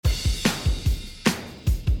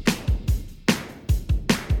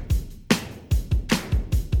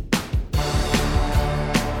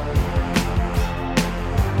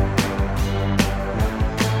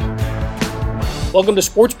Welcome to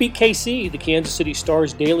Sports Beat KC, the Kansas City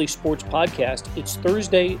Star's daily sports podcast. It's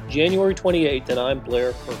Thursday, January 28th, and I'm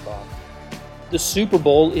Blair Kirchhoff. The Super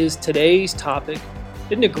Bowl is today's topic.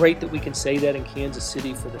 Isn't it great that we can say that in Kansas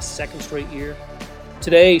City for the second straight year?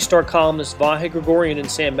 Today, Star columnists Vahe Gregorian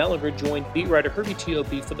and Sam Mellinger joined beat writer Herbie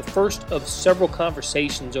T.O.P. for the first of several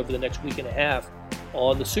conversations over the next week and a half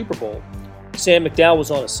on the Super Bowl. Sam McDowell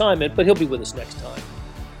was on assignment, but he'll be with us next time.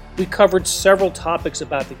 We covered several topics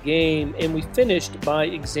about the game, and we finished by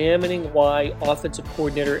examining why offensive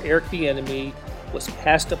coordinator Eric Bieniemy was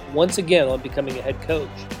passed up once again on becoming a head coach.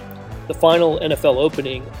 The final NFL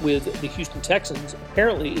opening with the Houston Texans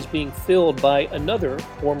apparently is being filled by another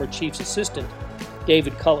former Chiefs assistant,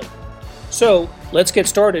 David Culley. So let's get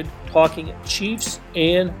started talking Chiefs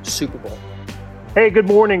and Super Bowl. Hey, good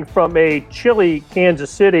morning from a chilly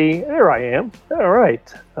Kansas City. There I am. All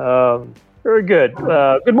right. Very good.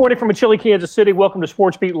 Good morning from a chilly Kansas City. Welcome to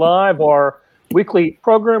Sports Beat Live, our weekly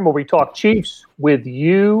program where we talk Chiefs with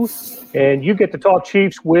you, and you get to talk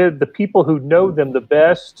Chiefs with the people who know them the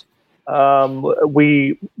best.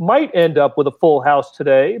 We might end up with a full house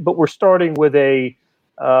today, but we're starting with an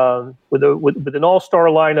all-star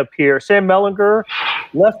lineup here. Sam Mellinger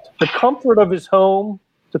left the comfort of his home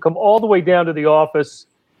to come all the way down to the office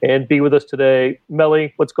and be with us today.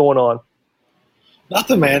 Melly, what's going on?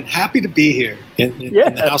 Nothing, man. Happy to be here in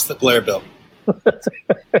the house that Blair built.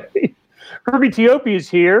 Herbie T.O.P. is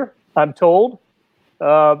here, I'm told,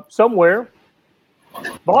 somewhere.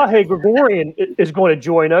 Vahe Gregorian is going to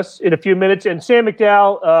join us in a few minutes, and Sam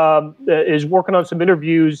McDowell is working on some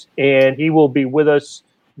interviews, and he will be with us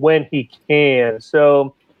when he can.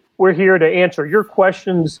 So we're here to answer your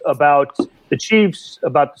questions about the Chiefs,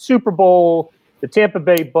 about the Super Bowl, the Tampa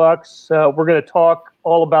Bay Bucks. We're going to talk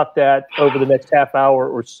all about that over the next half hour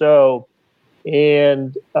or so.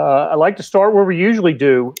 And I'd like to start where we usually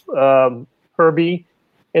do, Herbie,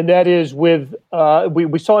 and that is with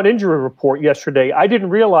we saw an injury report yesterday. I didn't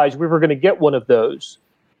realize we were going to get one of those.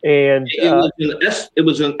 And it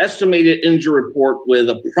was an estimated injury report with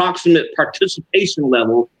approximate participation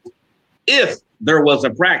level if there was a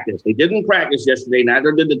practice. They didn't practice yesterday,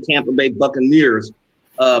 neither did the Tampa Bay Buccaneers,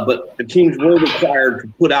 but the teams were required to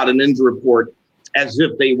put out an injury report as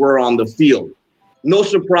if they were on the field. No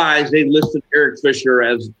surprise, they listed Eric Fisher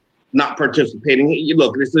as not participating.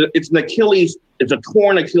 Look, it's an Achilles, it's a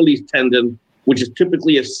torn Achilles tendon, which is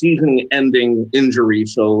typically a season-ending injury.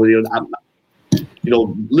 So,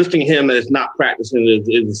 listing him as not practicing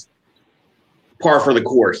is par for the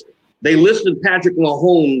course. They listed Patrick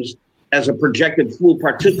Mahomes as a projected full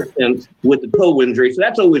participant with the toe injury, so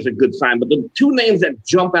that's always a good sign. But the two names that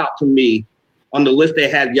jump out to me on the list they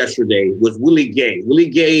had yesterday was Willie Gay. Willie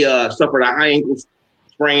Gay suffered a high ankle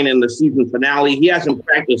sprain in the season finale. He hasn't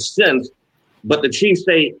practiced since, but the Chiefs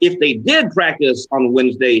say if they did practice on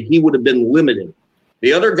Wednesday, he would have been limited.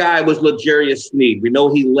 The other guy was L'Jarius Sneed. We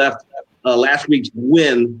know he left last week's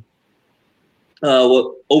win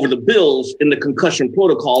over the Bills in the concussion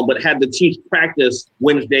protocol, but had the Chiefs practice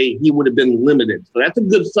Wednesday, he would have been limited. So that's a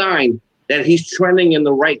good sign that he's trending in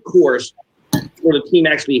the right course before the team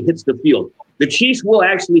actually hits the field. The Chiefs will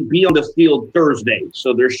actually be on the field Thursday,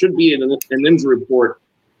 so there should be an injury report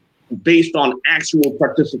based on actual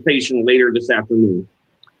participation later this afternoon.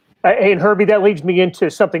 Hey, and Herbie, that leads me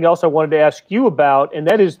into something else I wanted to ask you about, and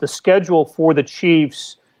that is the schedule for the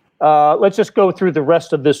Chiefs. Let's just go through the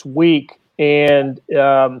rest of this week, and it's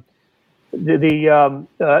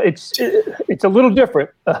a little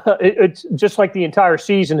different. It's just like the entire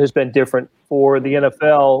season has been different for the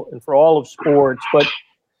NFL and for all of sports, but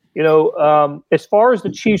as far as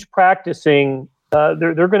the Chiefs practicing,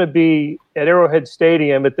 they're going to be at Arrowhead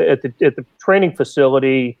Stadium at the training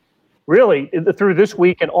facility, really through this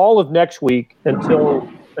week and all of next week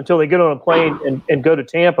until they get on a plane and go to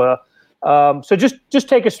Tampa. So just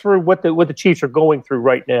take us through what the Chiefs are going through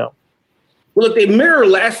right now. Well, look, they mirror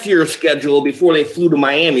last year's schedule before they flew to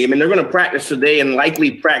Miami. I mean, they're going to practice today and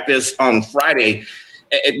likely practice on Friday.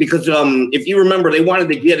 Because if you remember, they wanted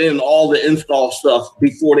to get in all the install stuff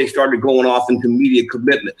before they started going off into media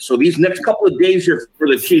commitment. So these next couple of days here for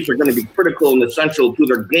the Chiefs are going to be critical and essential to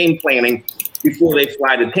their game planning before they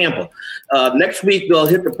fly to Tampa. Next week, they'll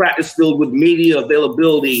hit the practice field with media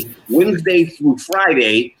availability Wednesday through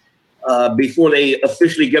Friday before they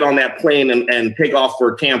officially get on that plane and take off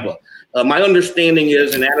for Tampa. My understanding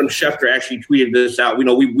is, and Adam Schefter actually tweeted this out,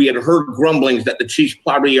 we had heard grumblings that the Chiefs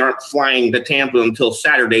probably aren't flying to Tampa until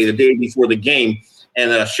Saturday, the day before the game.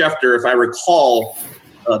 And Schefter, if I recall,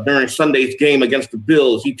 during Sunday's game against the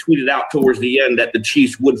Bills, he tweeted out towards the end that the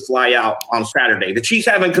Chiefs would fly out on Saturday. The Chiefs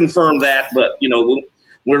haven't confirmed that, but,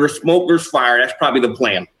 where there's smoke, there's fire. That's probably the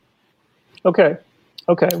plan. Okay.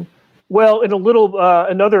 Well, in a little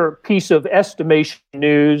another piece of estimation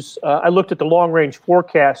news, I looked at the long-range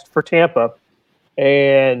forecast for Tampa,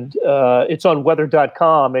 and it's on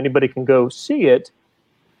weather.com. Anybody can go see it.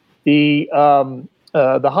 The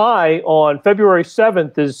high on February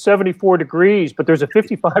 7th is 74 degrees, but there's a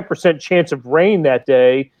 55% chance of rain that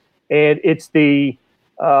day, and it's the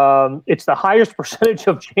highest percentage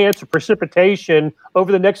of chance of precipitation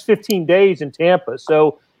over the next 15 days in Tampa.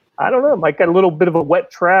 So I don't know, might get a little bit of a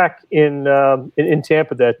wet track in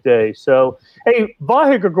Tampa that day. So hey,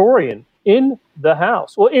 Vahe Gregorian in the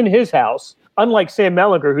house, well, in his house, unlike Sam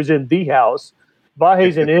Mellinger, who's in the house.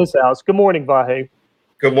 Vahe's in his house. Good morning, Vahe.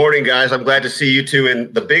 Good morning, guys. I'm glad to see you two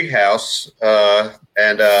in the big house,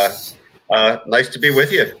 and nice to be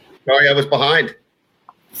with you. Sorry I was behind.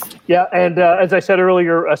 Yeah, and as I said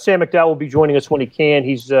earlier, Sam McDowell will be joining us when he can.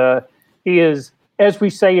 He is, as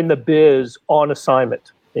we say in the biz, on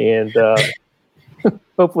assignment, and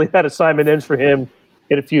hopefully that assignment ends for him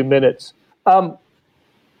in a few minutes. All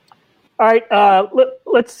right,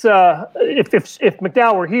 let's. If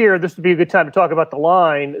McDowell were here, this would be a good time to talk about the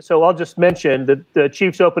line. So I'll just mention that the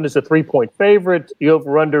Chiefs open as a 3-point favorite. The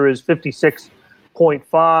over/under is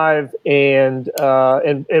 56.5, and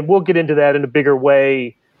we'll get into that in a bigger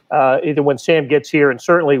way either when Sam gets here, and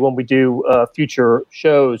certainly when we do future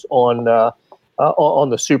shows on the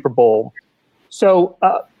Super Bowl. So.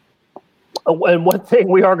 And one thing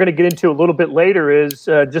we are going to get into a little bit later is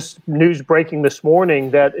just news breaking this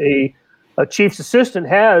morning that a Chiefs assistant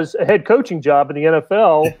has a head coaching job in the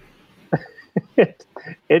NFL.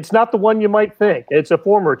 It's not the one you might think. It's a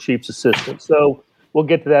former Chiefs assistant. So we'll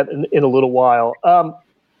get to that in a little while. All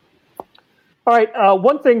right.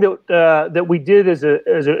 One thing that we did as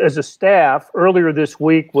a staff earlier this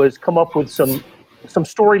week was come up with some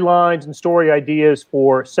storylines and story ideas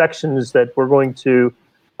for sections that we're going to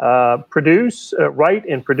write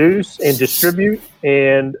and produce and distribute,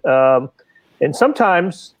 and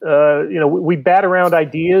sometimes we bat around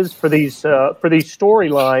ideas for these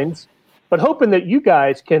storylines, but hoping that you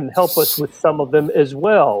guys can help us with some of them as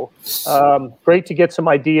well. Great to get some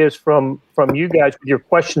ideas from you guys with your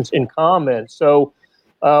questions and comments. So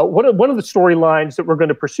one of the storylines that we're going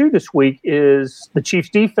to pursue this week is the Chiefs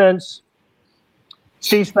defense.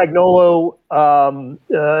 Steve Spagnuolo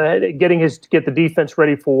get the defense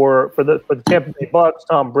ready for the Tampa Bay Bucks,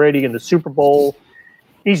 Tom Brady in the Super Bowl.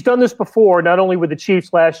 He's done this before, not only with the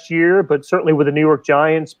Chiefs last year, but certainly with the New York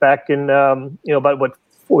Giants back in about what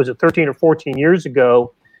was it, 13 or 14 years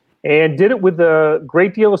ago, and did it with a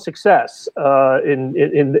great deal of success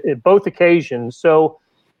in both occasions. So,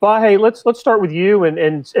 Vahe, let's start with you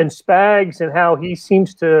and Spags and how he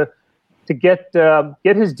seems to get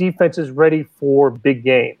his defenses ready for big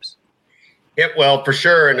games. Yeah, well, for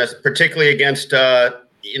sure, and particularly against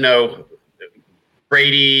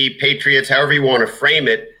Brady, Patriots, however you want to frame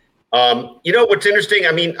it. What's interesting?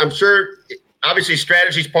 I mean, I'm sure obviously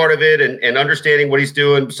strategy is part of it, and understanding what he's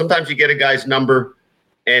doing. Sometimes you get a guy's number,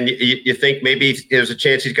 and you think maybe there's a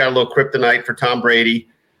chance he's got a little kryptonite for Tom Brady.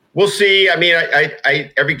 We'll see. I mean, I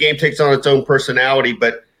every game takes on its own personality,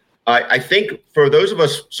 but I think for those of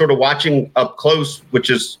us sort of watching up close, which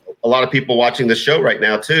is a lot of people watching this show right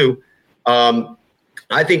now too,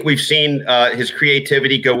 I think we've seen his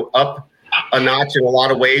creativity go up a notch in a lot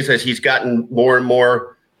of ways as he's gotten more and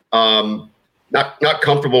more not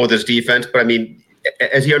comfortable with his defense, but I mean,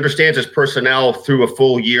 as he understands his personnel through a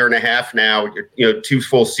full year and a half now, 2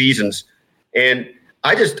 full seasons, and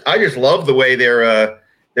I just love the way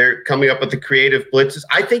they're coming up with the creative blitzes.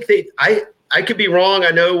 I think I could be wrong.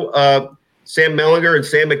 I know Sam Mellinger and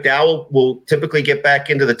Sam McDowell will typically get back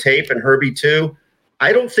into the tape, and Herbie too.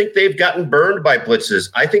 I don't think they've gotten burned by blitzes.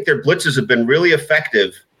 I think their blitzes have been really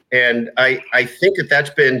effective, and I think that's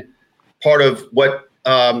been part of what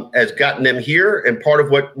has gotten them here, and part of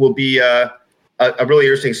what will be a really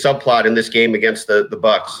interesting subplot in this game against the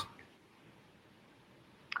Bucs.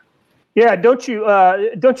 Yeah, don't you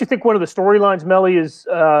think one of the storylines, Melly, is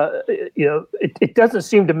it doesn't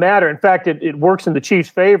seem to matter. In fact, it works in the Chiefs'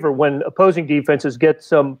 favor when opposing defenses get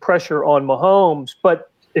some pressure on Mahomes. But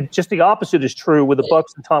just the opposite is true with the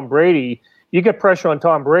Bucs and Tom Brady. You get pressure on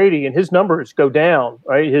Tom Brady, and his numbers go down.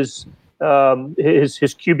 Right, his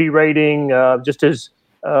QB rating, just as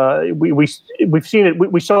we've seen it.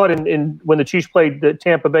 We saw it in when the Chiefs played the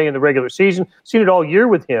Tampa Bay in the regular season. Seen it all year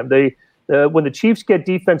with him. When the Chiefs get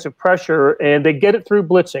defensive pressure, and they get it through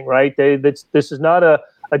blitzing, right? This is not a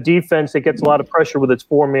defense that gets a lot of pressure with its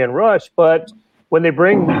 4-man rush. But when they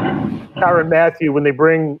bring Tyrann Mathieu, when they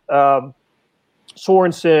bring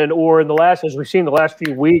Sorensen, or as we've seen the last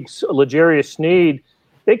few weeks, L'Jarius Sneed,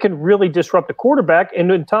 they can really disrupt the quarterback. And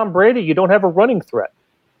in Tom Brady, you don't have a running threat.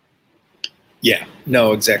 Yeah,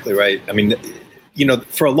 no, exactly right. I mean,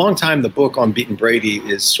 for a long time, the book on beating Brady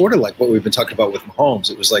is sort of like what we've been talking about with Mahomes.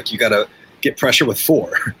 It was like you got to get pressure with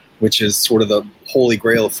 4, which is sort of the holy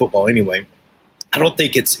grail of football anyway. I don't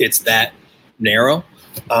think it's that narrow.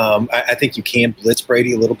 I think you can blitz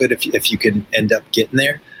Brady a little bit if you can end up getting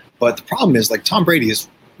there. But the problem is, like, Tom Brady is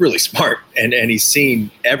really smart and he's seen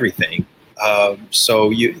everything. So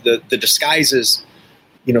the disguises,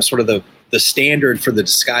 sort of the standard for the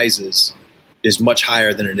disguises is much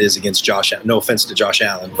higher than it is against Josh Allen. No offense to Josh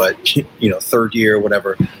Allen, but third year,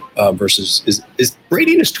 whatever, versus is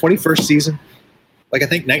Brady in his 21st season? Like, I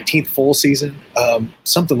think 19th full season,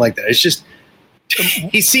 something like that. It's just,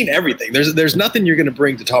 he's seen everything. There's nothing you're going to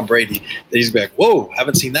bring to Tom Brady that he's going to be like, whoa,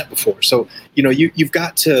 haven't seen that before. So, you've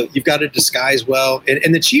got to disguise well.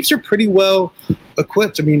 And the Chiefs are pretty well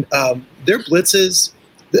equipped. I mean, their blitzes,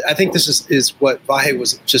 I think this is what Vahe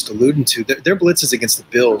was just alluding to. Their blitzes against the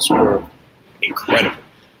Bills were incredible.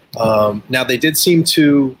 Now, they did seem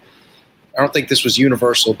to, I don't think this was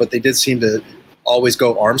universal, but they did seem to always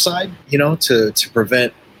go arm side, to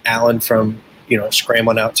prevent Allen from,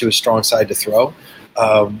 scrambling out to his strong side to throw.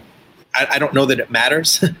 I don't know that it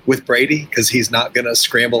matters with Brady because he's not going to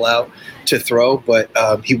scramble out to throw, but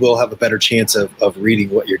he will have a better chance of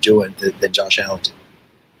reading what you're doing than Josh Allen did.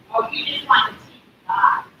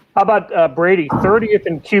 How about Brady, 30th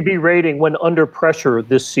in QB rating when under pressure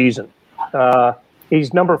this season?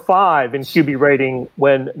 He's number 5 in QB rating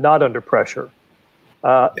when not under pressure.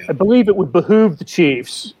 I believe it would behoove the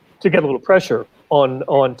Chiefs to get a little pressure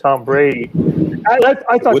on Tom Brady.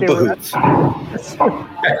 I thought they were.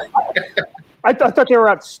 I thought they were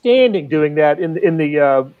outstanding doing that in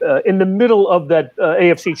the middle of that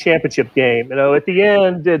AFC Championship game. At the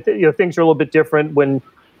end, things are a little bit different when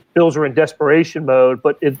Bills are in desperation mode.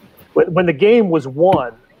 But when the game was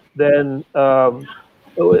won, then in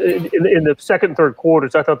the second and third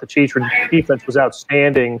quarters, I thought the Chiefs' defense was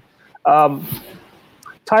outstanding.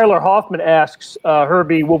 Tyler Hoffman asks,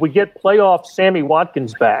 Herbie, will we get playoff Sammy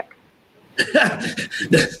Watkins back?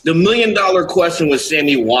 The $1 million question was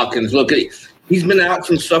Sammy Watkins. Look, he's been out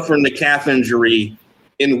from suffering the calf injury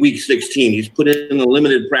in week 16. He's put in a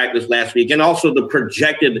limited practice last week, and also the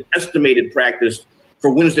projected estimated practice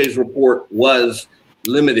for Wednesday's report was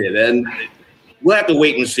limited. And we'll have to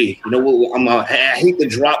wait and see. I hate to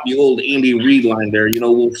drop the old Andy Reid line there.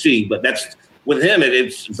 We'll see. But that's with him.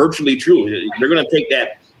 It's virtually true. They're going to take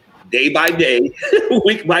that day by day,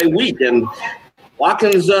 week by week, and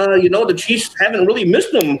Watkins, the Chiefs haven't really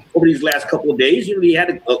missed him over these last couple of days. He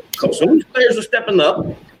had some of these players are stepping up.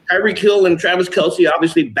 Tyreek Hill and Travis Kelce,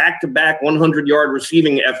 obviously back-to-back 100-yard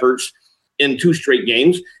receiving efforts in 2 straight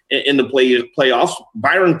games in the playoffs.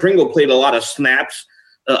 Byron Pringle played a lot of snaps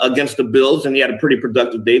against the Bills, and he had a pretty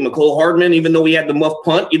productive day. McCole Hardman, even though he had the muff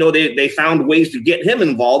punt, they found ways to get him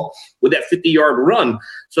involved with that 50-yard run.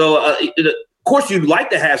 So, of course, you'd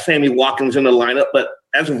like to have Sammy Watkins in the lineup, but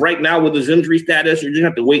as of right now, with his injury status, you're just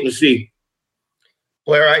have to wait and see.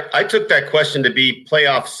 Blair, I took that question to be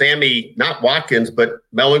playoff Sammy, not Watkins, but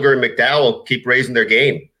Mellinger and McDowell keep raising their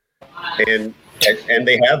game, and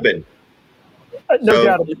they have been. No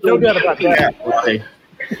doubt about that.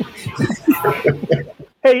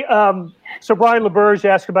 Hey, so Brian LeBurge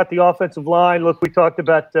asked about the offensive line. Look, we talked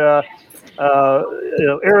about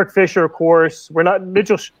Eric Fisher, of course. We're not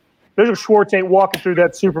Mitchell Schwartz ain't walking through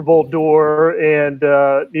that Super Bowl door, and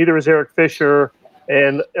neither is Eric Fisher,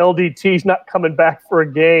 and LDT's not coming back for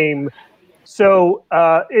a game. So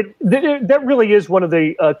that really is one of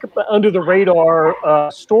the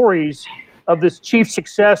under-the-radar stories of this Chiefs'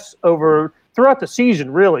 success throughout the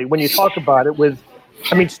season, really, when you talk about it,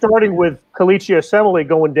 starting with Kalichi Osemele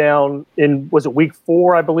going down in, was it week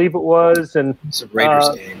 4, I believe it was? And it's a Raiders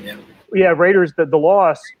game, yeah. Yeah, Raiders, the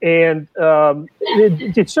loss. And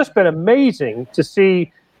it's just been amazing to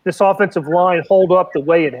see this offensive line hold up the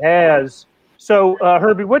way it has. So,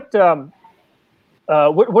 Herbie, what do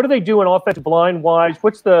they do in offensive line-wise?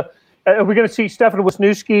 Are we going to see Stefan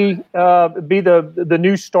Wisniewski be the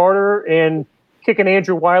new starter and kicking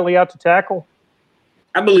Andrew Wiley out to tackle?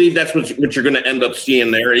 I believe that's what you're going to end up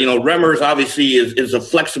seeing there. Remmers obviously is a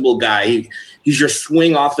flexible guy. He's your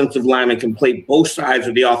swing offensive lineman, can play both sides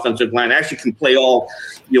of the offensive line. Actually can play all,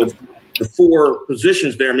 the 4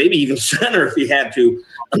 positions there, maybe even center if he had to.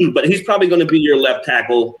 But he's probably going to be your left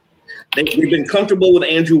tackle. They've been comfortable with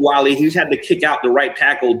Andrew Wiley. He's had to kick out the right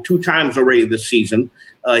tackle 2 times already this season.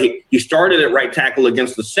 He started at right tackle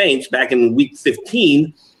against the Saints back in week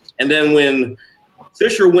 15. And then when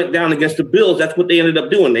Fisher went down against the Bills, that's what they ended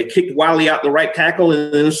up doing. They kicked Wiley out the right tackle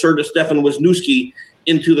and inserted Stefan Wisniewski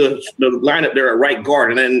into the lineup there at right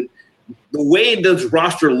guard. And then the way this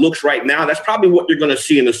roster looks right now, that's probably what you're going to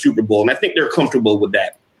see in the Super Bowl. And I think they're comfortable with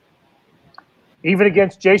that. Even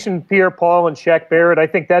against Jason Pierre-Paul and Shaq Barrett, I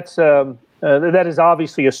think that is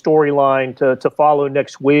obviously a storyline to follow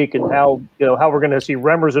next week, and how we're going to see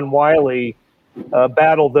Remmers and Wiley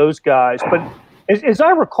battle those guys. But as I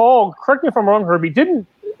recall, correct me if I'm wrong, Herbie,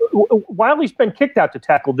 Wiley's been kicked out to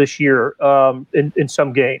tackle this year in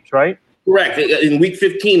some games, right? Correct. In Week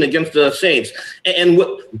 15 against the Saints. And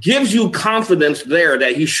what gives you confidence there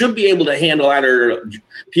that he should be able to handle either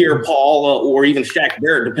Pierre-Paul or even Shaq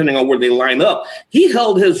Barrett, depending on where they line up. He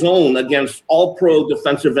held his own against all-pro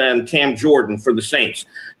defensive end Cam Jordan for the Saints.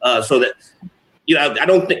 So that,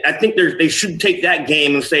 I think they should take that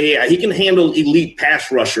game and say, yeah, he can handle elite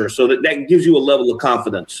pass rusher. So that gives you a level of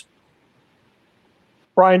confidence.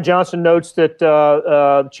 Brian Johnson notes that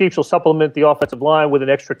the Chiefs will supplement the offensive line with an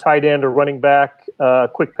extra tight end or running back,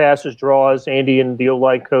 quick passes, draws. Andy and the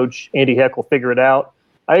O-line coach, Andy Heck, will figure it out.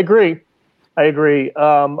 I agree.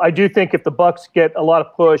 I do think if the Bucs get a lot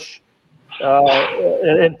of push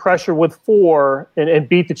and pressure with 4 and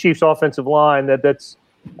beat the Chiefs' offensive line, that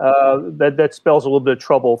spells a little bit of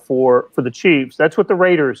trouble for the Chiefs. That's what the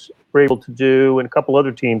Raiders were able to do and a couple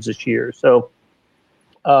other teams this year. So,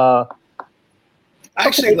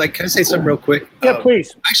 Actually, can I say something real quick? Yeah,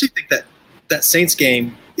 please. I actually think that Saints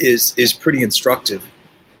game is pretty instructive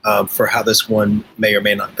for how this one may or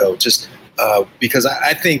may not go. Just because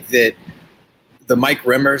I think that the Mike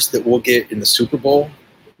Remmers that we'll get in the Super Bowl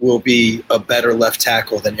will be a better left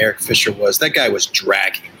tackle than Eric Fisher was. That guy was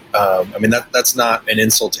dragging. That's not an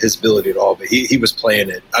insult to his ability at all, but he was playing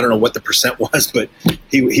it. I don't know what the percent was, but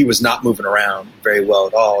he was not moving around very well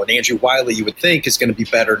at all. And Andrew Wiley, you would think, is going to be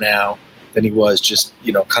better now than he was just,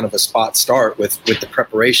 kind of a spot start with the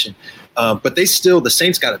preparation. But the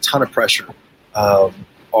Saints got a ton of pressure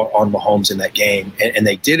on Mahomes in that game. And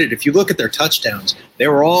they did it. If you look at their touchdowns, they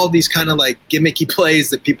were all these kind of like gimmicky plays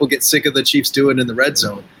that people get sick of the Chiefs doing in the red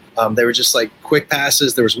zone. They were just like quick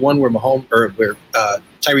passes. There was one where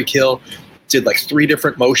Tyreek Hill did like 3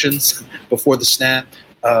 different motions before the snap.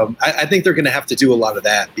 I think they're going to have to do a lot of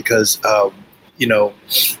that because,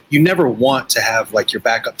 you never want to have like your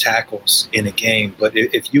backup tackles in a game, but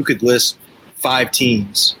if you could list 5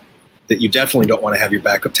 teams that you definitely don't want to have your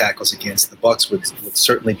backup tackles against, the Bucs would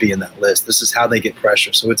certainly be in that list. This is how they get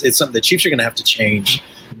pressure. So it's something the Chiefs are going to have to change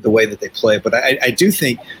the way that they play. But I do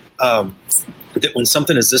think that when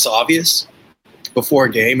something is this obvious before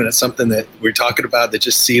a game, and it's something that we're talking about that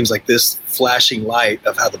just seems like this flashing light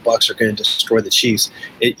of how the Bucs are going to destroy the Chiefs,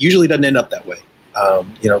 it usually doesn't end up that way.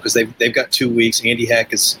 Because they've got 2 weeks. Andy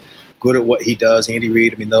Heck is good at what he does. Andy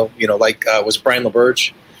Reid, was Brian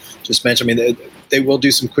LaBerge just mentioned, they will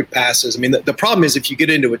do some quick passes. The problem is if you get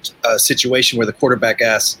into a situation where the quarterback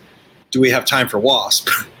asks, do we have time for Wasp?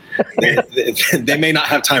 they may not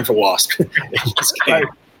have time for Wasp. You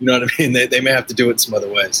know what I mean? They may have to do it some other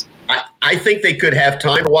ways. I think they could have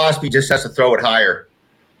time for Wasp. He just has to throw it higher.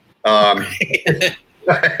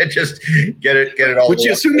 Just get it all. Which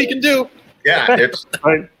you assume he can do. Yeah, it's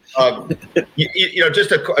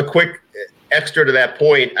just a quick extra to that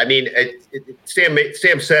point.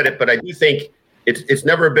 Sam said it, but I do think it's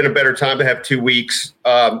never been a better time to have 2 weeks,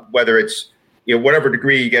 whether it's whatever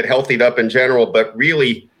degree you get healthied up in general. But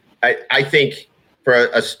really, I think for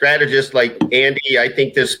a strategist like Andy, I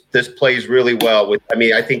think this plays really well.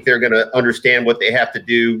 I think they're going to understand what they have to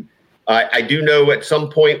do. I do know at some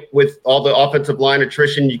point with all the offensive line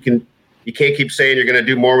attrition, you can't keep saying you're going to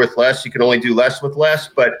do more with less. You can only do less with less.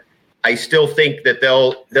 But I still think that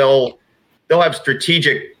they'll have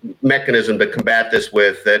strategic mechanism to combat this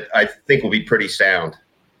with that I think will be pretty sound.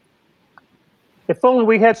 If only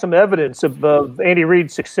we had some evidence of Andy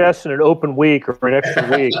Reid's success in an open week or an extra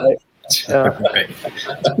week.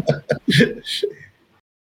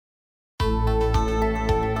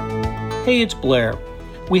 Hey, it's Blair.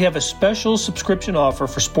 We have a special subscription offer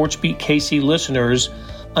for SportsBeat KC listeners,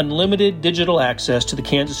 unlimited digital access to the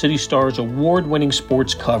Kansas City Star's award-winning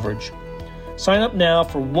sports coverage. Sign up now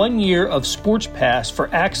for 1 year of Sports Pass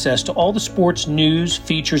for access to all the sports news,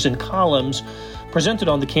 features, and columns presented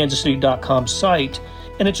on the kansascity.com site,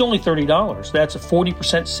 and it's only $30. That's a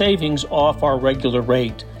 40% savings off our regular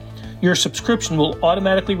rate. Your subscription will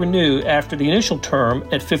automatically renew after the initial term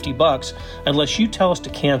at $50 unless you tell us to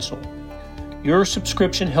cancel. Your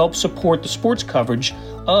subscription helps support the sports coverage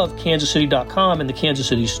of kansascity.com and the Kansas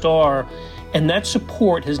City Star, and that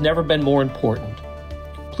support has never been more important.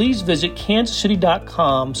 Please visit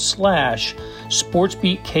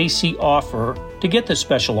kansascity.com/SportsBeatKC offer to get this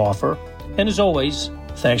special offer. And as always,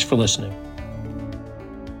 thanks for listening.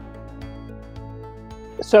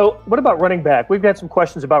 So what about running back? We've got some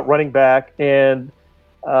questions about running back, and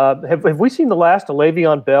have we seen the last of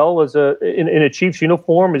Le'Veon Bell as in a Chiefs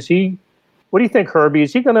uniform? Is he? What do you think, Herbie?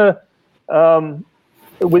 Is he going to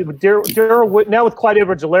with Darrell now with Clyde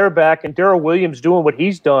Edwards-Helaire back and Darrell Williams doing what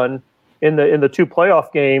he's done in the 2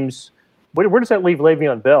 playoff games? Where does that leave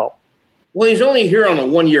Le'Veon Bell? Well, he's only here on a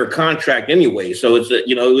 1-year contract anyway, so it's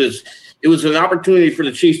it was an opportunity for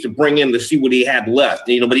the Chiefs to bring him to see what he had left.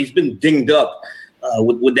 But he's been dinged up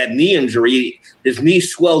with that knee injury. His knee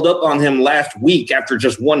swelled up on him last week after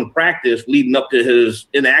just one practice leading up to his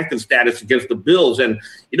inactive status against the Bills. And,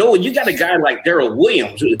 when you got a guy like Darrell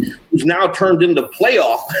Williams, who's now turned into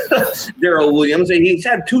playoff Darrell Williams, and he's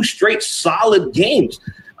had 2 straight solid games.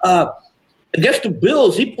 Against the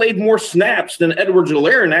Bills, he played more snaps than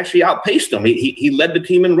Edwards-Helaire and actually outpaced him. He led the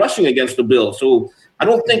team in rushing against the Bills. So I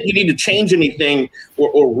don't think you need to change anything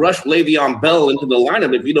or rush Le'Veon Bell into the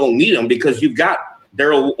lineup if you don't need him, because you've got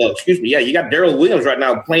Darrell Williams right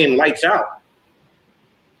now playing lights out.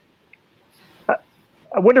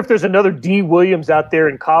 I wonder if there's another D. Williams out there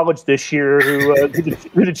in college this year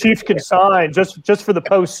who the Chiefs can sign just for the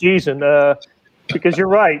postseason. Because you're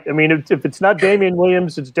right. I mean, if it's not Damian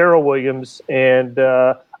Williams, it's Darrell Williams, and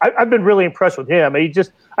I've been really impressed with him. I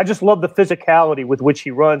just love the physicality with which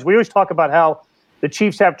he runs. We always talk about how the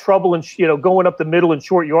Chiefs have trouble in going up the middle in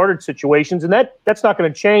short yardage situations, and that's not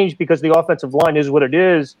going to change because the offensive line is what it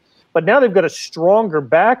is. But now they've got a stronger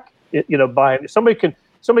back, behind somebody can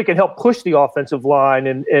help push the offensive line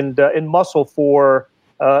and muscle for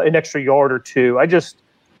an extra yard or two.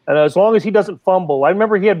 And as long as he doesn't fumble. I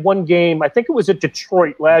remember he had one game, I think it was at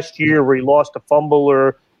Detroit last year, where he lost a fumble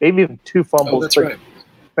or maybe even 2 fumbles. Oh, that's right.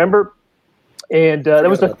 Remember? And that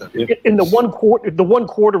was in the one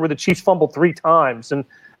quarter where the Chiefs fumbled 3 times, and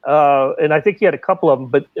I think he had a couple of them.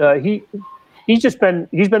 But he's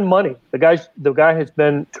been money. The guy has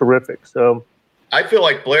been terrific. So I feel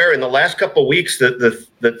like, Blair, in the last couple of weeks,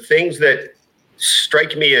 the things that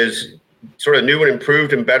strike me as sort of new and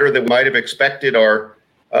improved and better than we might have expected are.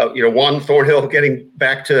 Juan Thornhill getting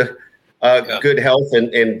back to good health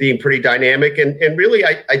and being pretty dynamic. And really,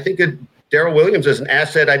 I think that Darrell Williams is an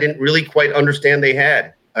asset I didn't really quite understand they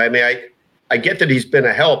had. I mean, I get that he's been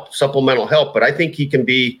a supplemental help, but I think he can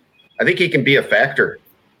be a factor.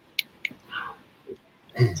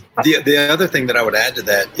 The other thing that I would add to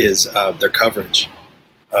that is their coverage.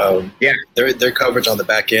 Their coverage on the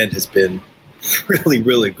back end has been really,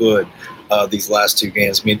 really good. These last 2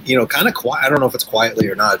 games. I mean, kind of quiet. I don't know if it's quietly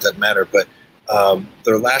or not. It doesn't matter. But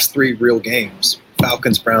their last 3 real games,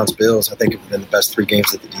 Falcons, Browns, Bills, I think have been the best 3 games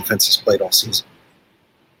that the defense has played all season.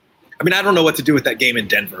 I mean, I don't know what to do with that game in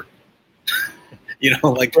Denver.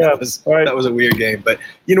 That was a weird game. But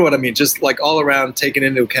you know what I mean? Just like all around, taking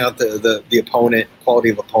into account the opponent, quality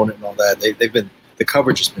of opponent and all that, the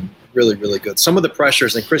coverage has been really, really good. Some of the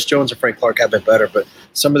pressures, and Chris Jones and Frank Clark have been better, but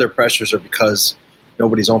some of their pressures are because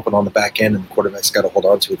nobody's open on the back end, and the quarterback's got to hold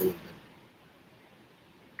on to it a little bit.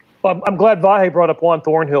 Well, I'm glad Vahe brought up Juan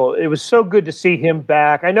Thornhill. It was so good to see him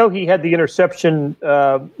back. I know he had the interception,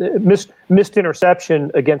 missed interception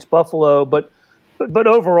against Buffalo, but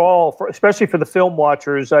overall, especially for the film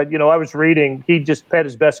watchers, I was reading, he just had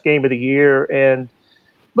his best game of the year. And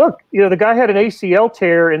look, the guy had an ACL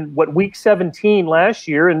tear in week 17 last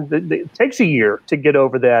year, and it takes a year to get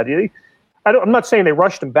over that. I'm not saying they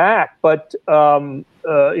rushed him back, but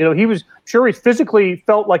he was sure he physically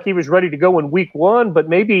felt like he was ready to go in week 1, but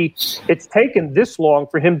maybe it's taken this long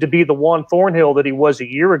for him to be the Juan Thornhill that he was a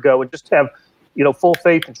year ago, and just have full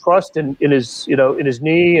faith and trust in his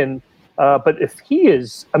knee. And but if he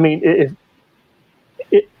is, I mean,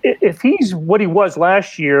 if he's what he was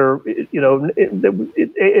last year, in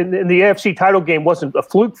the AFC title game wasn't a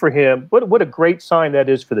fluke for him. What a great sign that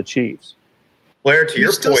is for the Chiefs. Blair, to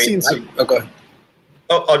your point, go ahead.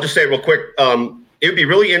 I'll just say real quick, it would be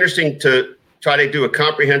really interesting to try to do a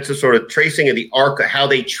comprehensive sort of tracing of the arc of how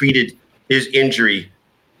they treated his injury.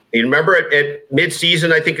 You remember at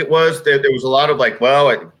mid-season, I think it was, there was a lot of like,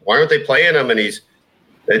 well, why aren't they playing him? And he's,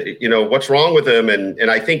 what's wrong with him? And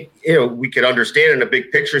I think, we could understand in a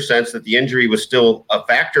big picture sense that the injury was still a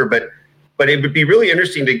factor, but it would be really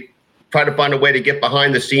interesting to try to find a way to get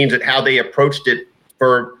behind the scenes at how they approached it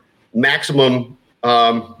for maximum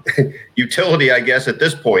utility, I guess, at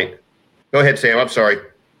this point. Go ahead, Sam. I'm sorry.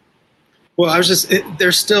 Well, I was just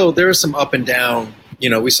there is some up and down.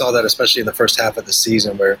 We saw that especially in the first half of the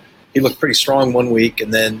season where he looked pretty strong one week,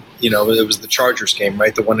 and then it was the Chargers game,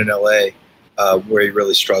 right, the one in LA, where he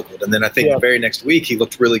really struggled, and then I think the very next week he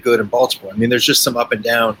looked really good in Baltimore. I mean, there's just some up and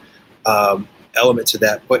down element to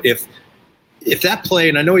that. But if that play,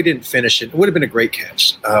 and I know he didn't finish it, it would have been a great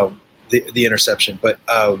catch. the interception, but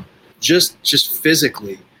just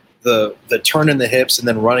physically, the turn in the hips and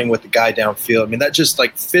then running with the guy downfield. I mean, that just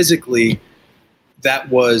like physically, that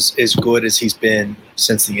was as good as he's been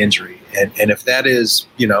since the injury. And if that is,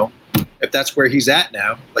 if that's where he's at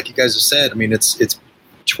now, like you guys have said, I mean, it's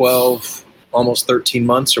 12, almost 13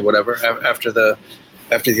 months or whatever after the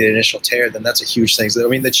initial tear, then that's a huge thing. I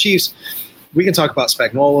mean, the Chiefs, we can talk about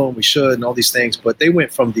Spagnuolo, and we should, and all these things, but they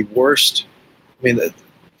went from the worst. I mean,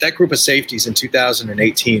 that group of safeties in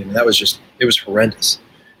 2018, I mean, it was horrendous.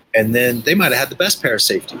 And then they might have had the best pair of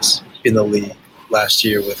safeties in the league last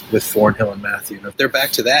year with Thornhill and Matthew. And if they're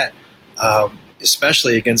back to that,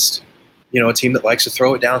 especially against, a team that likes to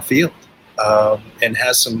throw it downfield and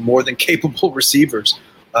has some more than capable receivers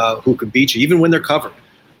who can beat you, even when they're covered.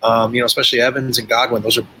 Especially Evans and Godwin,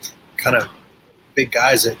 those are kind of big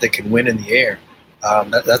guys that can win in the air.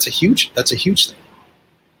 That's a huge thing.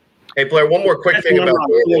 Hey, Blair, one more quick thing about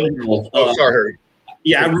sorry.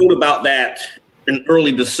 Yeah, I wrote about that in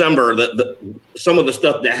early December, some of the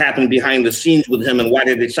stuff that happened behind the scenes with him and why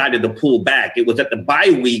they decided to pull back. It was at the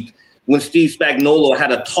bye week when Steve Spagnuolo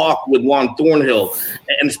had a talk with Juan Thornhill.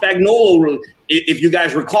 And Spagnuolo, if you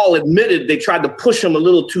guys recall, admitted they tried to push him a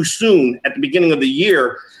little too soon at the beginning of the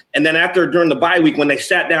year. And then during the bye week, when they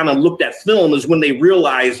sat down and looked at film, is when they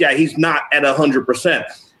realized, he's not at 100%.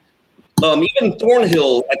 Even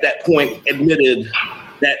Thornhill at that point admitted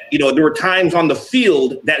that, there were times on the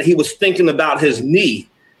field that he was thinking about his knee.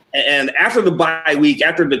 And after the bye week,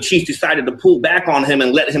 after the Chiefs decided to pull back on him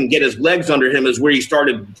and let him get his legs under him, is where he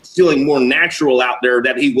started feeling more natural out there,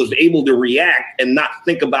 that he was able to react and not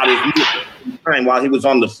think about his knee at the time while he was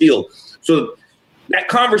on the field. So that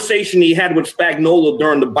conversation he had with Spagnuolo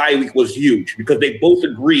during the bye week was huge because they both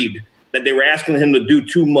agreed that they were asking him to do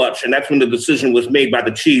too much. And that's when the decision was made by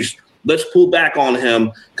the Chiefs. Let's pull back on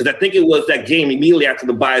him, because I think it was that game immediately after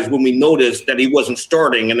the bye is when we noticed that he wasn't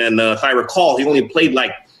starting. And then, if I recall, he only played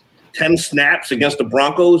like 10 snaps against the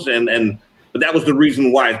Broncos. But that was the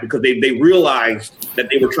reason why, is because they realized that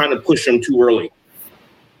they were trying to push him too early.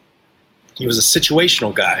 He was a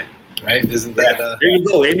situational guy, right? Isn't that? There you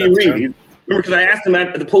go, Andy Reid. Remember, because I asked him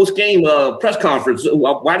at the post-game press conference,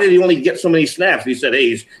 why did he only get so many snaps? He said,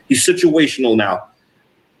 hey, he's situational now.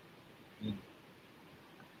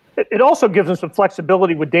 It also gives them some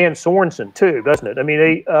flexibility with Dan Sorensen too, doesn't it? I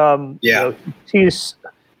mean, he's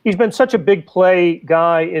been such a big play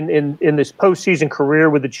guy in this postseason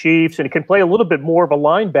career with the Chiefs, and he can play a little bit more of a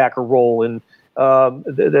linebacker role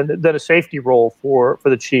than a safety role for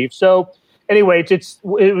the Chiefs. So anyway, it's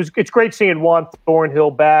great seeing Juan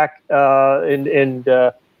Thornhill back, and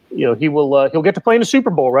he'll get to play in the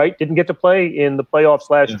Super Bowl, right? Didn't get to play in the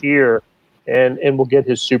playoffs last year, and will get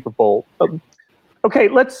his Super Bowl. Okay,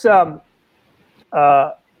 let's. I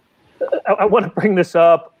want to bring this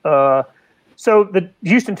up. So the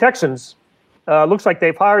Houston Texans looks like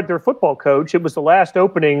they've hired their football coach. It was the last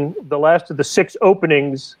of the 6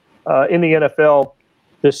 openings in the NFL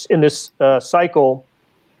in this cycle.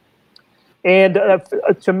 And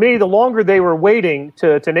to me, the longer they were waiting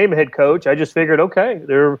to name a head coach, I just figured, okay,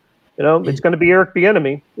 it's going to be Eric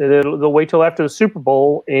Bieniemy. They'll wait till after the Super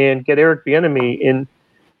Bowl and get Eric Bieniemy in.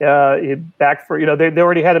 Back for they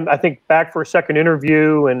already had him, I think, back for a second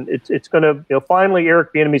interview, and it's going to finally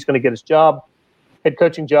Eric Bieniemy is going to get his job, head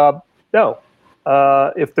coaching job. No,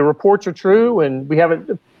 if the reports are true, and we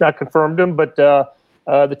haven't not confirmed them, but the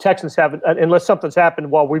Texans haven't, unless something's happened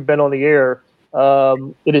while we've been on the air.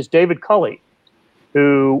 It is David Culley,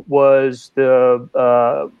 who was he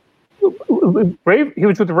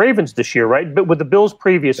was with the Ravens this year, right? But with the Bills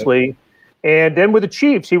previously. Yep. And then with the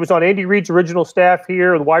Chiefs, he was on Andy Reid's original staff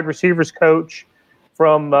here, the wide receivers coach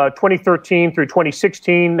from 2013 through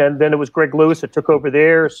 2016, and then it was Greg Lewis that took over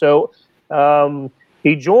there. So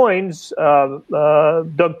he joins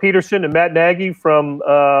Doug Peterson and Matt Nagy from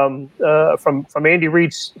Andy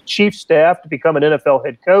Reid's Chiefs staff to become an NFL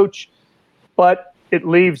head coach. But it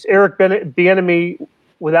leaves Eric Bieniemy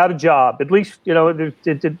without a job. At least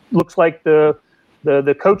it looks like the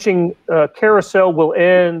coaching carousel will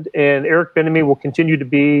end, and Eric Bieniemy will continue to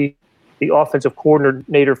be the offensive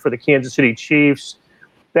coordinator for the Kansas City Chiefs.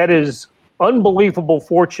 That is unbelievable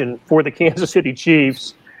fortune for the Kansas City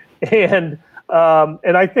Chiefs, and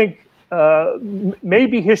I think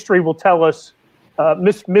maybe history will tell us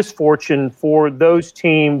misfortune for those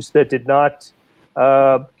teams that did not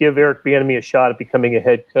give Eric Bieniemy a shot at becoming a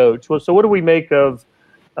head coach. Well, so what do we make of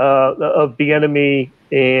Bieniemy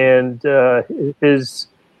and his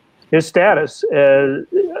status?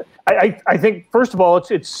 I think first of all,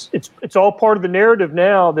 it's all part of the narrative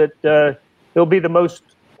now that he'll be the most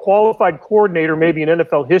qualified coordinator maybe in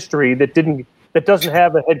NFL history that didn't that doesn't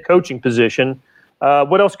have a head coaching position.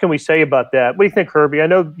 What else can we say about that? What do you think, Herbie? I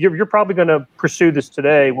know you're probably going to pursue this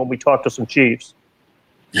today when we talk to some Chiefs.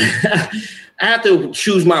 I have to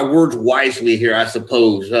choose my words wisely here, I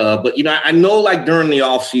suppose. But, I know like during the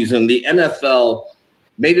offseason, the NFL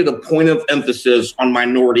made it a point of emphasis on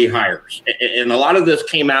minority hires. And a lot of this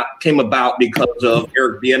came about because of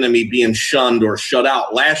Eric Bieniemy being shunned or shut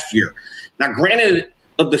out last year. Now, granted,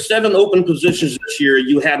 of the 7 open positions this year,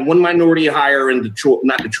 you had one minority hire in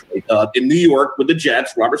in New York with the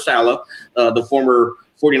Jets, Robert Saleh, the former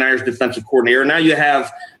 49ers defensive coordinator. Now you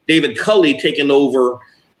have David Culley taking over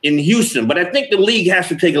in Houston. But I think the league has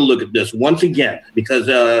to take a look at this once again because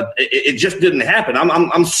it just didn't happen.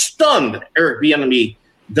 I'm stunned Eric Bieniemy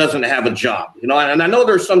doesn't have a job. And I know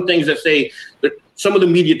there's some things that say that some of the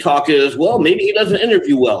media talk is, well, maybe he doesn't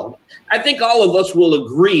interview well. I think all of us will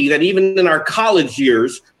agree that even in our college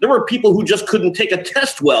years, there were people who just couldn't take a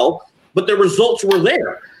test well, but the results were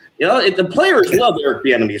there. The players love Eric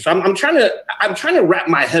Bieniemy. So I'm trying to wrap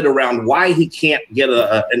my head around why he can't get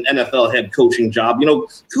an NFL head coaching job.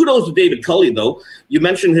 Kudos to David Culley, though. You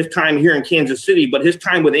mentioned his time here in Kansas City, but his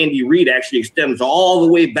time with Andy Reid actually extends all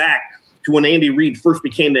the way back to when Andy Reid first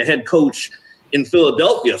became the head coach in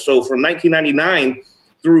Philadelphia. So from 1999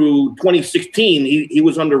 through 2016, he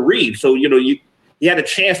was under Reid. So, he had a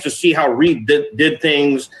chance to see how Reid did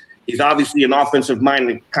things. He's obviously an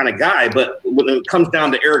offensive-minded kind of guy. But when it comes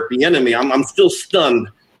down to Eric Bieniemy, I'm still stunned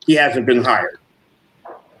he hasn't been hired.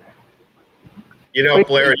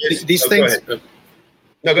 Blair, these things.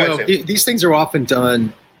 No, go ahead. These things are often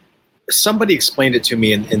done. Somebody explained it to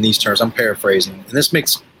me in these terms. I'm paraphrasing, and this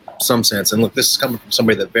makes some sense. And look, this is coming from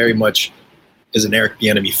somebody that very much is an Eric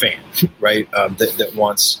Bieniemy fan, right? That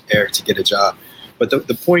wants Eric to get a job. But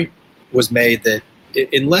the point was made that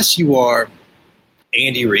unless you are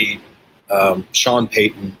Andy Reid, Sean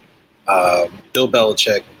Payton, Bill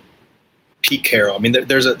Belichick, Pete Carroll. I mean,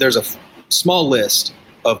 there's a small list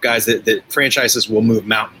of guys that franchises will move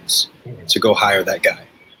mountains to go hire that guy.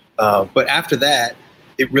 But after that,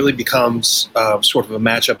 it really becomes sort of a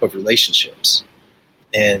matchup of relationships.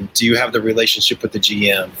 And do you have the relationship with the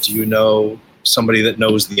GM? Do you know somebody that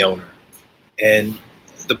knows the owner? And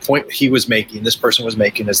the point this person was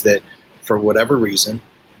making, is that for whatever reason,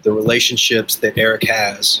 the relationships that Eric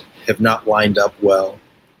has have not lined up well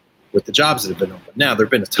with the jobs that have been open. Now, there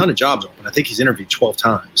have been a ton of jobs open. I think he's interviewed 12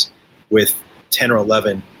 times with 10 or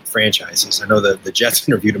 11 franchises. I know that the Jets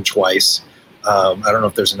interviewed him twice. I don't know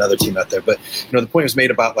if there's another team out there. But, the point was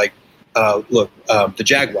made about, the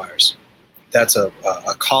Jaguars. That's a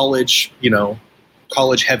college,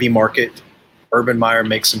 college heavy market. Urban Meyer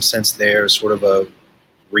makes some sense there, sort of a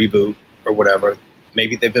reboot or whatever.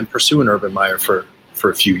 Maybe they've been pursuing Urban Meyer for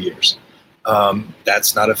a few years.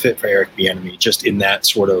 That's not a fit for Eric Bieniemy, just in that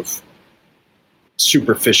sort of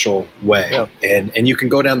superficial way. Yeah. And you can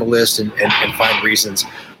go down the list and find reasons.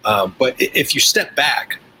 But if you step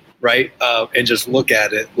back, right, and just look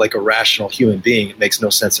at it like a rational human being, it makes no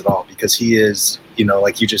sense at all, because he is,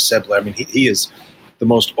 like you just said, Blair, I mean, he is the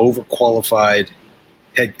most overqualified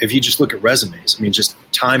head. If you just look at resumes, I mean, just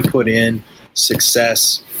time put in,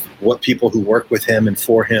 success, what people who work with him and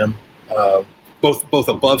for him, both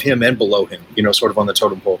above him and below him, sort of on the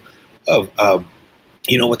totem pole.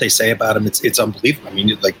 What they say about him, it's unbelievable. I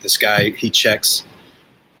mean, like, this guy, he checks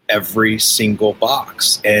every single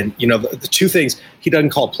box. And, the two things, he doesn't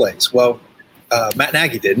call plays. Well, Matt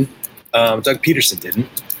Nagy didn't. Doug Peterson didn't.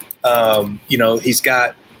 He's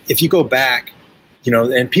got, if you go back,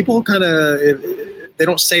 and people kind of, they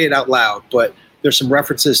don't say it out loud, but there's some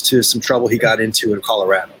references to some trouble he got into in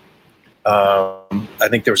Colorado. I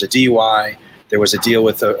think there was a DUI. There was a deal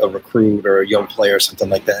with a recruit or a young player or something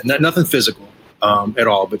like that. Nothing physical at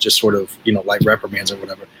all, but just sort of, light reprimands or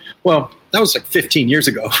whatever. Well, that was like 15 years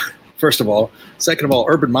ago, first of all. Second of all,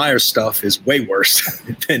 Urban Meyer's stuff is way worse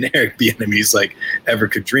than Eric Bieniemy's ever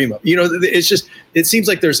could dream of. It's just, it seems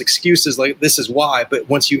like there's excuses like this is why, but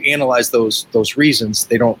once you analyze those reasons,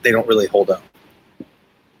 they don't really hold up.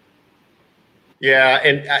 Yeah,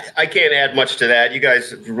 and I can't add much to that. You guys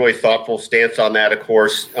have a really thoughtful stance on that, of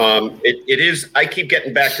course. It is, I keep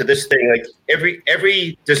getting back to this thing, like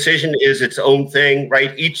every decision is its own thing,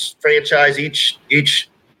 right? Each franchise, each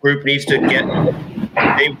group needs to get what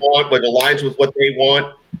they want, what aligns with what they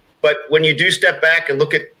want. But when you do step back and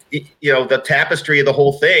look at, the tapestry of the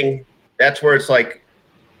whole thing, that's where it's like,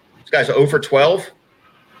 this guy's 0 for 12.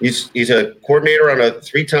 He's a coordinator on a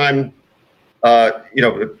two-time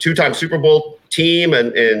Super Bowl team,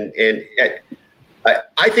 and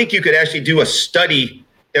I think you could actually do a study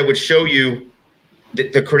that would show you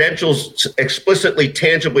the credentials explicitly,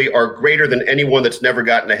 tangibly are greater than anyone that's never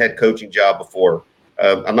gotten a head coaching job before.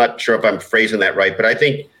 I'm not sure if I'm phrasing that right, but I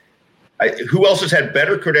think who else has had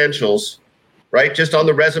better credentials, right? Just on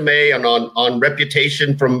the resume and on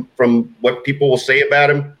reputation from what people will say about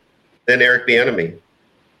him than Eric Bieniemy.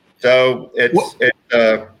 So it's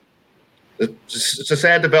a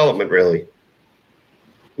sad development, really.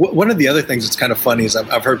 One of the other things that's kind of funny is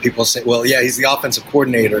I've heard people say, well, yeah, he's the offensive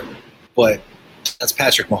coordinator, but that's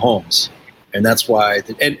Patrick Mahomes. And that's why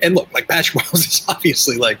 – and look, like Patrick Mahomes is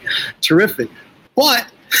obviously, like, terrific. But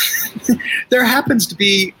there happens to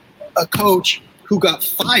be a coach who got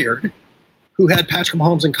fired who had Patrick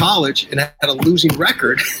Mahomes in college and had a losing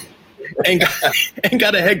record and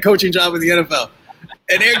got a head coaching job in the NFL.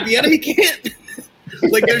 And Eric Bieniemy can't.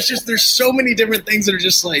 Like, there's so many different things that are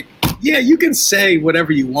just like, yeah, you can say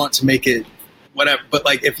whatever you want to make it whatever. But,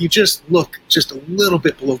 like, if you just look just a little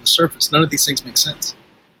bit below the surface, none of these things make sense.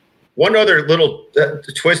 One other little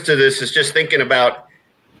twist to this is just thinking about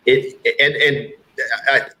it. And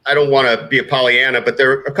I don't want to be a Pollyanna, but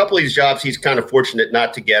there are a couple of these jobs he's kind of fortunate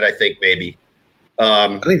not to get, I think, maybe.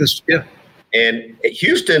 I think that's, yeah. And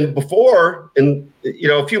Houston before, and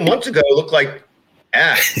a few months ago, looked like,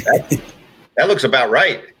 that looks about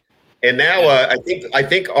right. And now I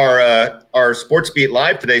think our Sports Beat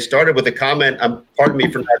Live today started with a comment. Pardon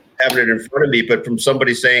me for not having it in front of me, but from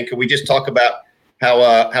somebody saying, "Can we just talk about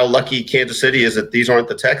how lucky Kansas City is that these aren't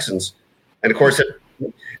the Texans?" And of course,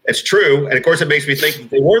 it's true. And of course, it makes me think that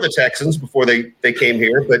they were the Texans before they came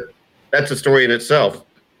here. But that's a story in itself.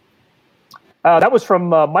 That was from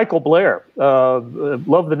Michael Blair.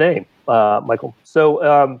 Love the name, Michael.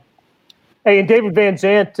 So. Hey, and David Van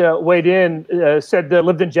Zandt weighed in, said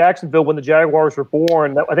lived in Jacksonville when the Jaguars were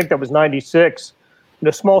born. I think that was 96.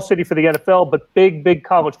 Small city for the NFL, but big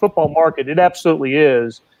college football market. It absolutely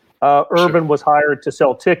is. Urban was hired to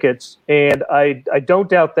sell tickets, and I don't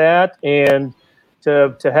doubt that. And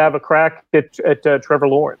to have a crack at Trevor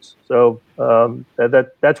Lawrence. So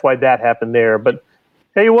that's why that happened there. But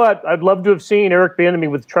tell you what, I'd love to have seen Eric Bieniemy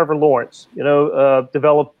with Trevor Lawrence.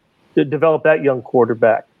 Develop that young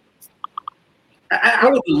quarterback. I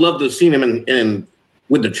would love to have seen him in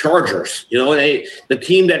with the Chargers. The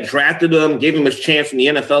team that drafted him, gave him his chance in the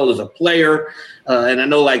NFL as a player. And I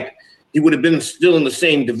know, like, he would have been still in the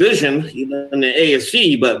same division, in the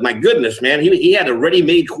AFC. But my goodness, man, he had a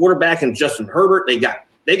ready-made quarterback in Justin Herbert. They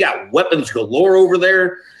got weapons galore over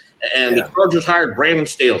there, and the Chargers hired Brandon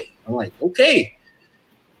Staley. I'm like, okay.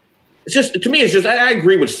 It's just, to me, I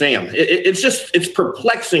agree with Sam. It's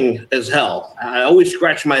perplexing as hell. I always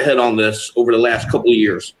scratch my head on this over the last couple of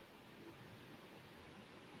years.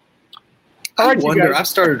 I've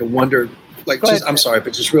started to wonder, I'm sorry,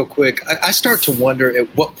 but just real quick, I start to wonder at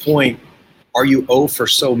what point are you 0 for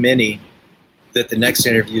so many that the next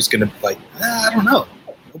interview is going to be like, I don't know.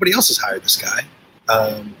 Nobody else has hired this guy.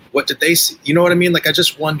 What did they see? You know what I mean? Like, I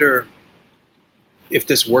just wonder if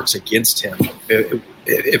this works against him,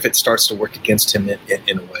 if it starts to work against him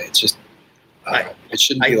in a way. It's just, it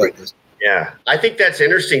shouldn't be like this. Yeah, I think that's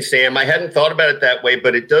interesting, Sam. I hadn't thought about it that way,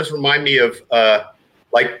 but it does remind me of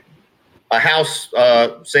like a house,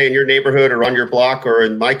 say in your neighborhood or on your block, or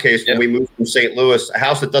in my case, when we moved from St. Louis, a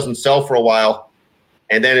house that doesn't sell for a while,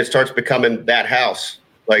 and then it starts becoming that house.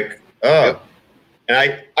 Like, and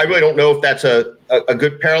I really don't know if that's a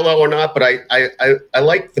good parallel or not, but I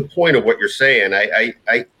like the point of what you're saying. I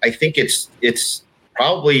think it's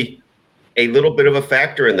probably a little bit of a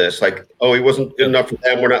factor in this. Like, he wasn't good enough for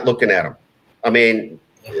them, we're not looking at him. I mean,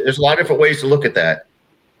 there's a lot of different ways to look at that.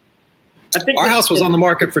 I think our house was on the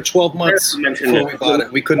market for 12 months before we bought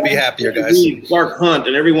it. We couldn't be happier, guys. Clark Hunt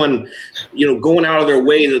and everyone, going out of their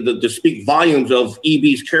way to speak volumes of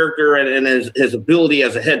EB's character and his ability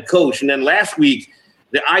as a head coach. And then last week,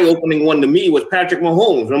 the eye-opening one to me was Patrick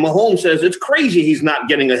Mahomes. And Mahomes says it's crazy he's not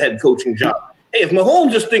getting a head coaching job. Hey, if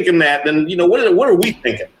Mahomes is thinking that, then what are we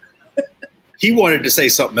thinking? He wanted to say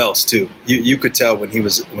something else too. You could tell when he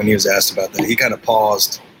was asked about that. He kind of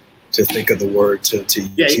paused to think of the word to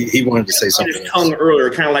use. He wanted to say something his tongue earlier,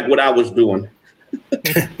 kind of like what I was doing.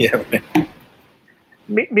 Yeah. Man.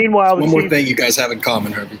 Meanwhile, one more thing you guys have in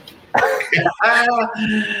common, Herbie.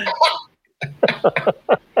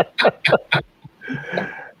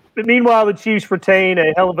 But meanwhile, the Chiefs retain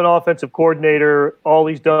a hell of an offensive coordinator. All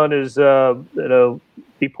he's done is,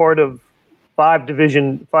 be part of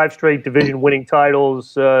 5 straight division winning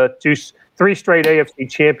titles, 3 straight AFC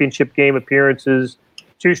championship game appearances,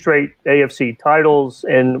 2 straight AFC titles,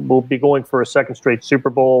 and will be going for a 2nd straight Super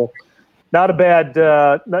Bowl. Not a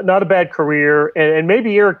bad career, and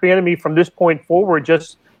maybe Eric Bieniemy from this point forward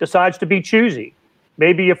just decides to be choosy.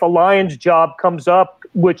 maybe if a Lions job comes up,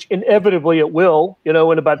 which inevitably it will, in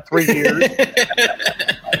about 3 years,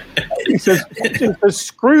 he says,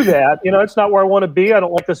 screw that. It's not where I want to be. I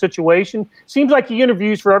don't like the situation. Seems like he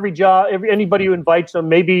interviews for every job, anybody who invites him.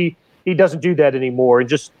 Maybe he doesn't do that anymore and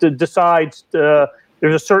just decides there's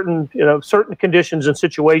a certain conditions and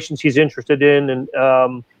situations he's interested in,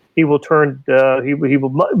 and he will turn. He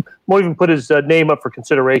won't even put his name up for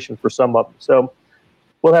consideration for some of them. So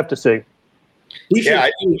we'll have to see. We should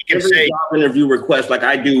do every job interview request like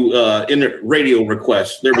I do radio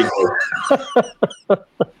requests. There we go.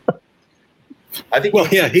 I think. Well,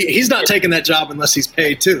 he's not taking that job unless he's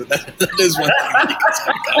paid too. That is one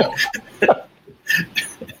thing.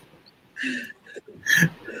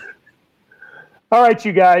 All right,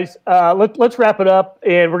 you guys. Let's wrap it up,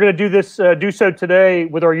 and we're going to do so today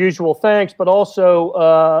with our usual thanks, but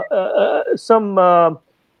also some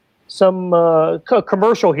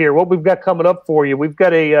commercial here. What we've got coming up for you? We've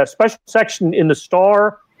got a special section in the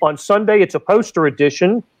Star on Sunday. It's a poster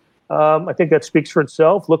edition. I think that speaks for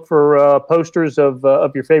itself. Look for posters of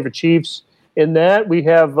your favorite Chiefs in that. We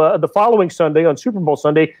have the following Sunday, on Super Bowl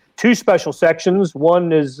Sunday, 2 special sections.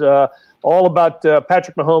 One is all about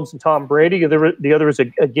Patrick Mahomes and Tom Brady. The other is a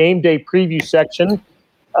game day preview section.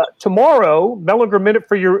 Tomorrow, Mellinger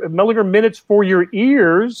Minutes for Your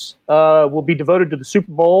Ears will be devoted to the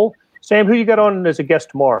Super Bowl. Sam, who you got on as a guest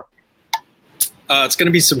tomorrow? It's going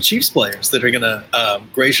to be some Chiefs players that are going to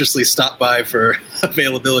graciously stop by for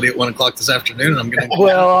availability at 1 o'clock this afternoon. I'm going to.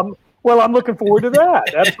 Well, I'm looking forward to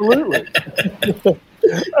that. Absolutely.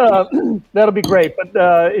 That'll be great. But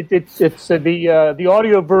it's the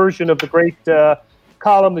audio version of the great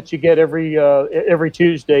column that you get every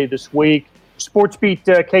Tuesday this week. Sports Beat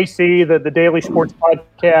KC, the daily sports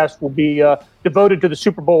podcast, will be devoted to the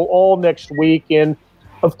Super Bowl all next week. And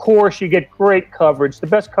of course, you get great coverage, the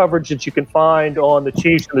best coverage that you can find on the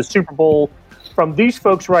Chiefs and the Super Bowl from these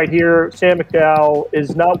folks right here. Sam McDowell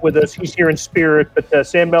is not with us. He's here in spirit, but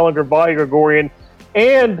Sam Mellinger, Vahe Gregorian,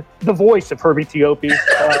 and the voice of Herbie Teope.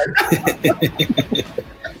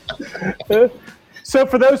 So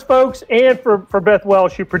for those folks and for Beth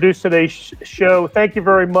Welsh, who produced today's show, thank you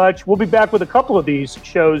very much. We'll be back with a couple of these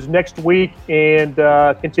shows next week and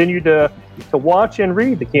continue to watch and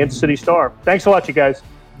read the Kansas City Star. Thanks a lot, you guys.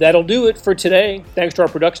 That'll do it for today. Thanks to our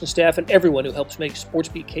production staff and everyone who helps make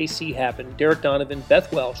SportsBeat KC happen. Derek Donovan,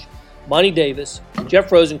 Beth Welsh, Monty Davis,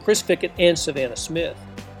 Jeff Rosen, Chris Fickett, and Savannah Smith.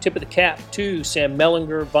 Tip of the cap to Sam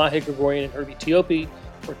Mellinger, Vahe Gregorian, and Herbie Teope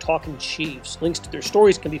for Talking Chiefs. Links to their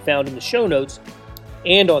stories can be found in the show notes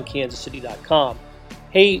and on kansascity.com.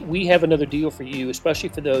 Hey, we have another deal for you, especially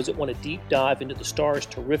for those that want to deep dive into the Star's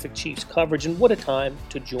terrific Chiefs coverage, and what a time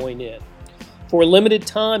to join in. For a limited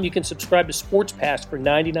time, you can subscribe to Sports Pass for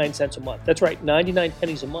 99 cents a month. That's right, 99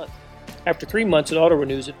 pennies a month. After 3 months, it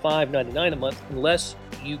auto-renews at $5.99 a month unless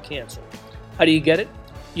you cancel. How do you get it?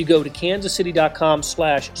 You go to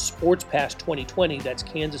kansascity.com/sportspass2020. That's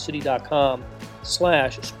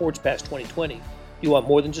kansascity.com/sportspass2020. You want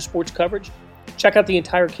more than just sports coverage? Check out the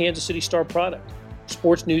entire Kansas City Star product.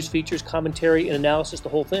 Sports news, features, commentary, and analysis, the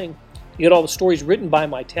whole thing. You get all the stories written by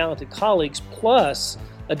my talented colleagues, plus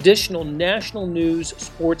additional national news,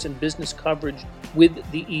 sports, and business coverage with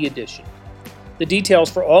the e-edition. The details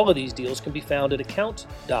for all of these deals can be found at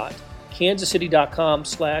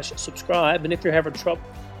account.kansascity.com/subscribe. And if you're having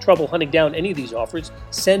trouble hunting down any of these offers,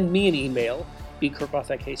 send me an email,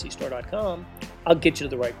 bkerkhoff@kcstar.com. I'll get you to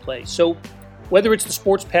the right place. So whether it's the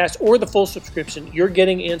Sports Pass or the full subscription, you're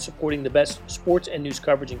getting and supporting the best sports and news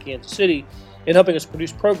coverage in Kansas City and helping us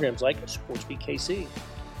produce programs like SportsBeat KC.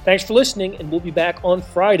 Thanks for listening, and we'll be back on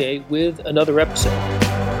Friday with another episode.